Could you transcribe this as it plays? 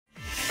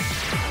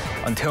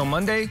Until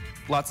Monday,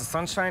 lots of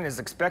sunshine is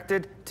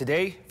expected.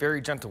 Today,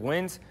 very gentle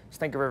winds.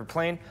 Snake River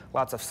Plain,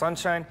 lots of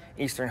sunshine.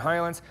 Eastern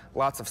Highlands,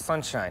 lots of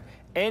sunshine.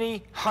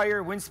 Any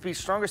higher wind speeds,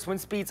 strongest wind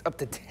speeds up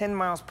to 10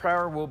 miles per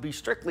hour will be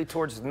strictly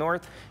towards the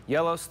north.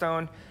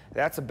 Yellowstone,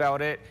 that's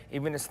about it.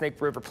 Even the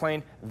Snake River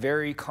Plain,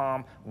 very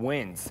calm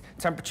winds.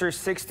 Temperatures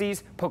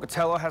 60s.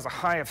 Pocatello has a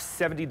high of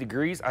 70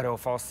 degrees. Idaho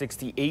Falls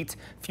 68.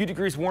 A few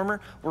degrees warmer.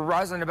 We're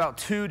rising about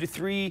 2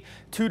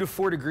 to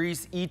 4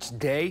 degrees each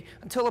day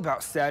until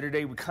about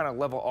Saturday. We kind of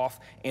level off,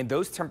 and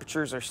those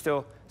temperatures are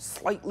still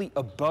slightly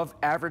above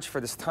average for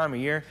this time of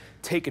year.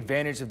 Take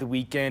advantage of the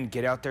weekend.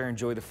 Get out there,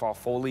 enjoy the fall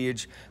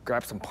foliage.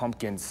 Grab some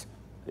pumpkins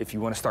if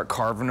you want to start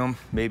carving them.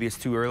 Maybe it's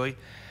too early.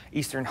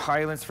 Eastern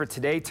Highlands for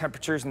today,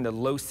 temperatures in the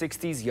low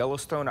 60s.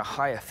 Yellowstone, a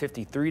high of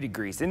 53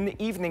 degrees. In the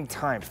evening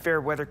time, fair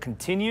weather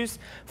continues.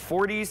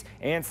 40s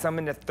and some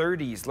in the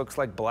 30s. Looks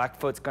like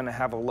Blackfoot's going to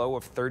have a low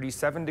of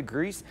 37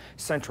 degrees.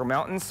 Central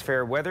Mountains,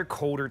 fair weather,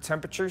 colder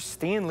temperatures.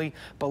 Stanley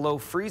below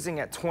freezing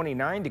at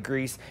 29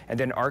 degrees. And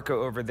then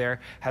Arco over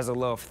there has a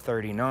low of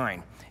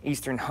 39.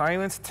 Eastern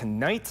Highlands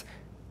tonight,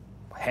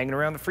 hanging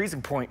around the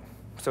freezing point.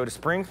 Soda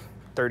Springs,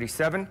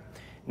 37.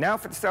 Now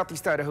for the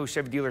Southeast Idaho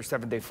Chevy Dealer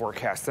 7-day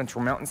forecast.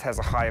 Central Mountains has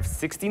a high of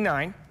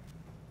 69.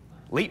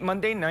 Late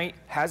Monday night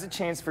has a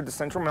chance for the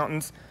Central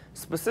Mountains,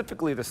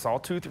 specifically the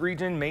Sawtooth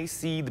region, may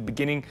see the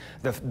beginning,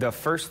 the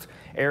first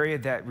area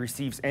that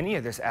receives any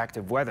of this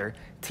active weather.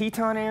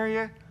 Teton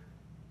area,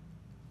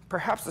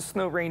 perhaps a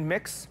snow-rain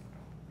mix.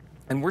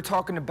 And we're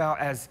talking about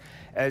as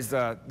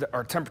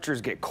our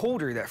temperatures get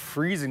colder, that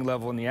freezing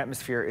level in the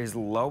atmosphere is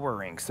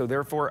lowering. So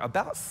therefore,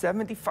 about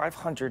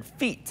 7,500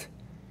 feet.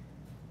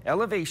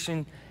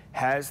 Elevation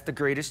has the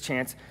greatest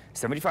chance,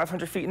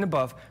 7,500 feet and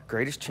above,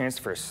 greatest chance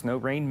for a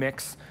snow-rain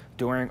mix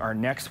during our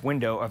next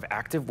window of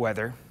active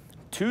weather,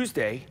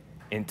 Tuesday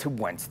into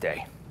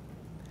Wednesday.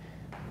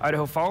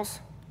 Idaho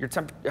Falls, your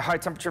high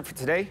temperature for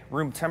today,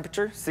 room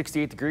temperature,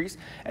 68 degrees.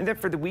 And then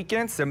for the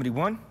weekend,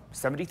 71,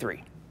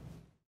 73.